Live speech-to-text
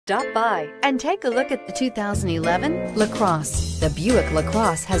Stop by and take a look at the 2011 LaCrosse. The Buick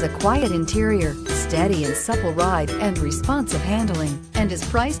LaCrosse has a quiet interior, steady and supple ride, and responsive handling, and is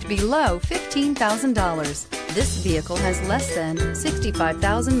priced below $15,000. This vehicle has less than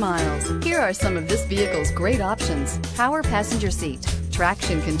 65,000 miles. Here are some of this vehicle's great options: power passenger seat,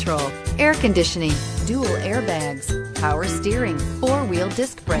 traction control, air conditioning, dual airbags, power steering, four-wheel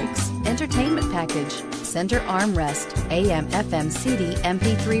disc brakes, entertainment package, center armrest, AM/FM CD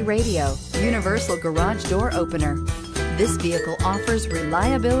MP3 radio, universal garage door opener. This vehicle offers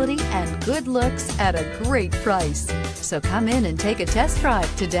reliability and good looks at a great price. So come in and take a test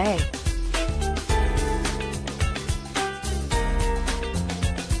drive today.